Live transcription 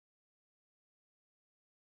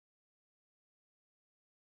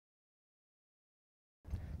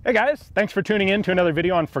Hey guys, thanks for tuning in to another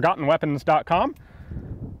video on ForgottenWeapons.com.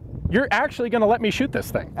 You're actually going to let me shoot this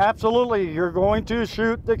thing? Absolutely, you're going to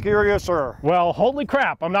shoot the Cuirassier. Well, holy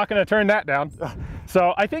crap, I'm not going to turn that down.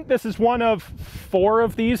 So I think this is one of 4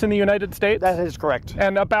 of these in the United States. That is correct.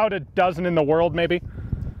 And about a dozen in the world, maybe?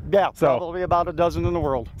 Yeah, probably about a dozen in the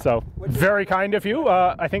world. So, very kind of you.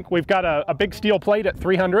 I think we've got a big steel plate at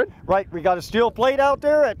 300. Right, we got a steel plate out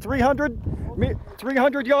there at 300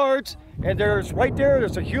 yards, and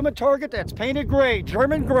there's a human target that's painted gray,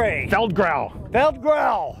 German gray. Feldgrau.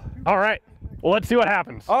 Feldgrau. All right, well, let's see what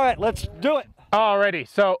happens. All right, let's do it. Alrighty,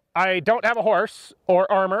 so I don't have a horse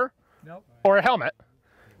or armor or a helmet,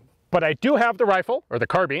 but I do have the rifle, or the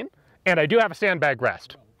carbine, and I do have a sandbag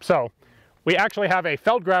rest. So, we actually have a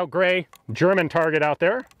Feldgrau gray German target out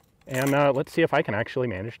there, and let's see if I can actually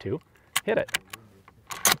manage to hit it.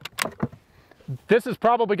 This is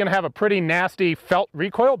probably going to have a pretty nasty felt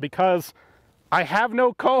recoil because I have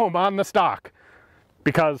no comb on the stock,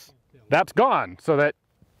 because that's gone, so that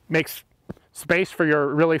makes space for your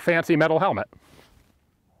really fancy metal helmet.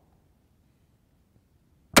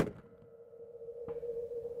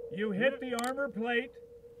 You hit the armor plate.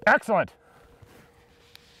 Excellent.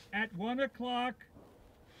 At 1 o'clock,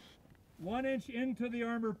 1 inch into the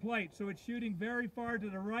armor plate, so it's shooting very far to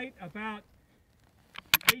the right, about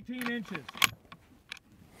 18 inches.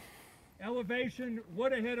 Elevation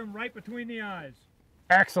would have hit him right between the eyes.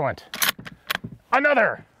 Excellent.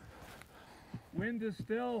 Another. Wind is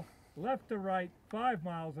still left to right, 5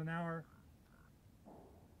 miles an hour.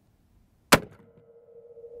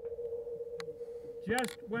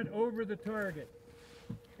 Just went over the target.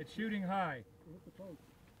 It's shooting high.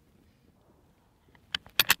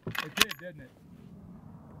 It did, didn't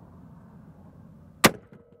it?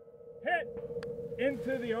 Hit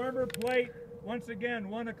into the armor plate once again,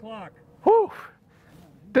 1 o'clock. Whew.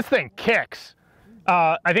 This thing kicks.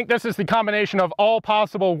 I think this is the combination of all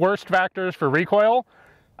possible worst factors for recoil,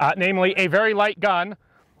 namely a very light gun.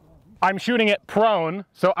 I'm shooting it prone,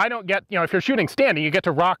 so I don't get, if you're shooting standing, you get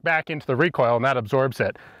to rock back into the recoil and that absorbs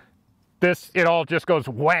it. It all just goes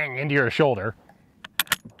whang into your shoulder.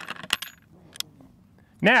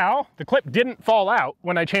 Now, the clip didn't fall out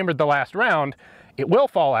when I chambered the last round. It will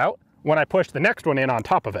fall out when I push the next one in on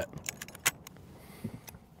top of it.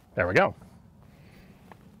 There we go.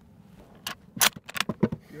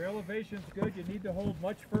 Your elevation's good. You need to hold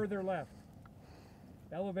much further left.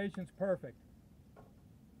 Elevation's perfect.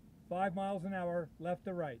 5 miles an hour, left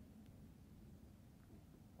to right.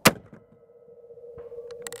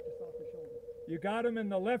 You got him in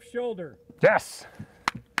the left shoulder. Yes.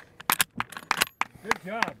 Good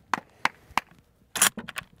job.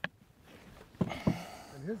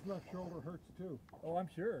 And his left shoulder hurts too. Oh, I'm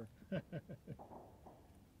sure.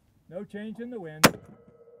 No change in the wind.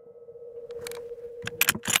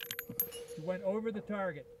 You went over the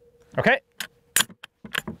target. Okay.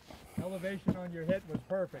 Elevation on your hit was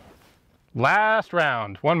perfect. Last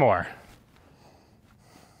round. One more.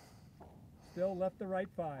 Still left to right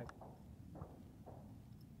 5.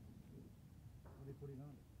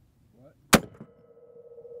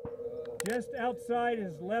 Just outside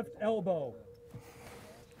his left elbow.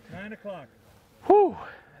 9 o'clock. Whew.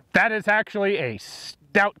 That is actually a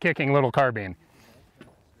stout kicking little carbine.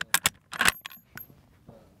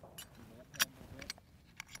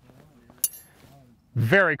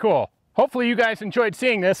 Very cool. Hopefully you guys enjoyed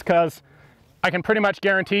seeing this, because I can pretty much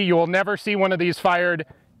guarantee you will never see one of these fired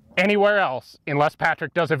anywhere else unless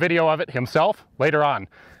Patrick does a video of it himself later on.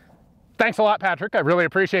 Thanks a lot, Patrick. I really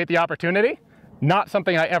appreciate the opportunity. Not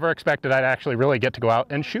something I ever expected I'd actually really get to go out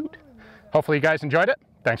and shoot. Hopefully you guys enjoyed it.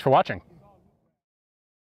 Thanks for watching.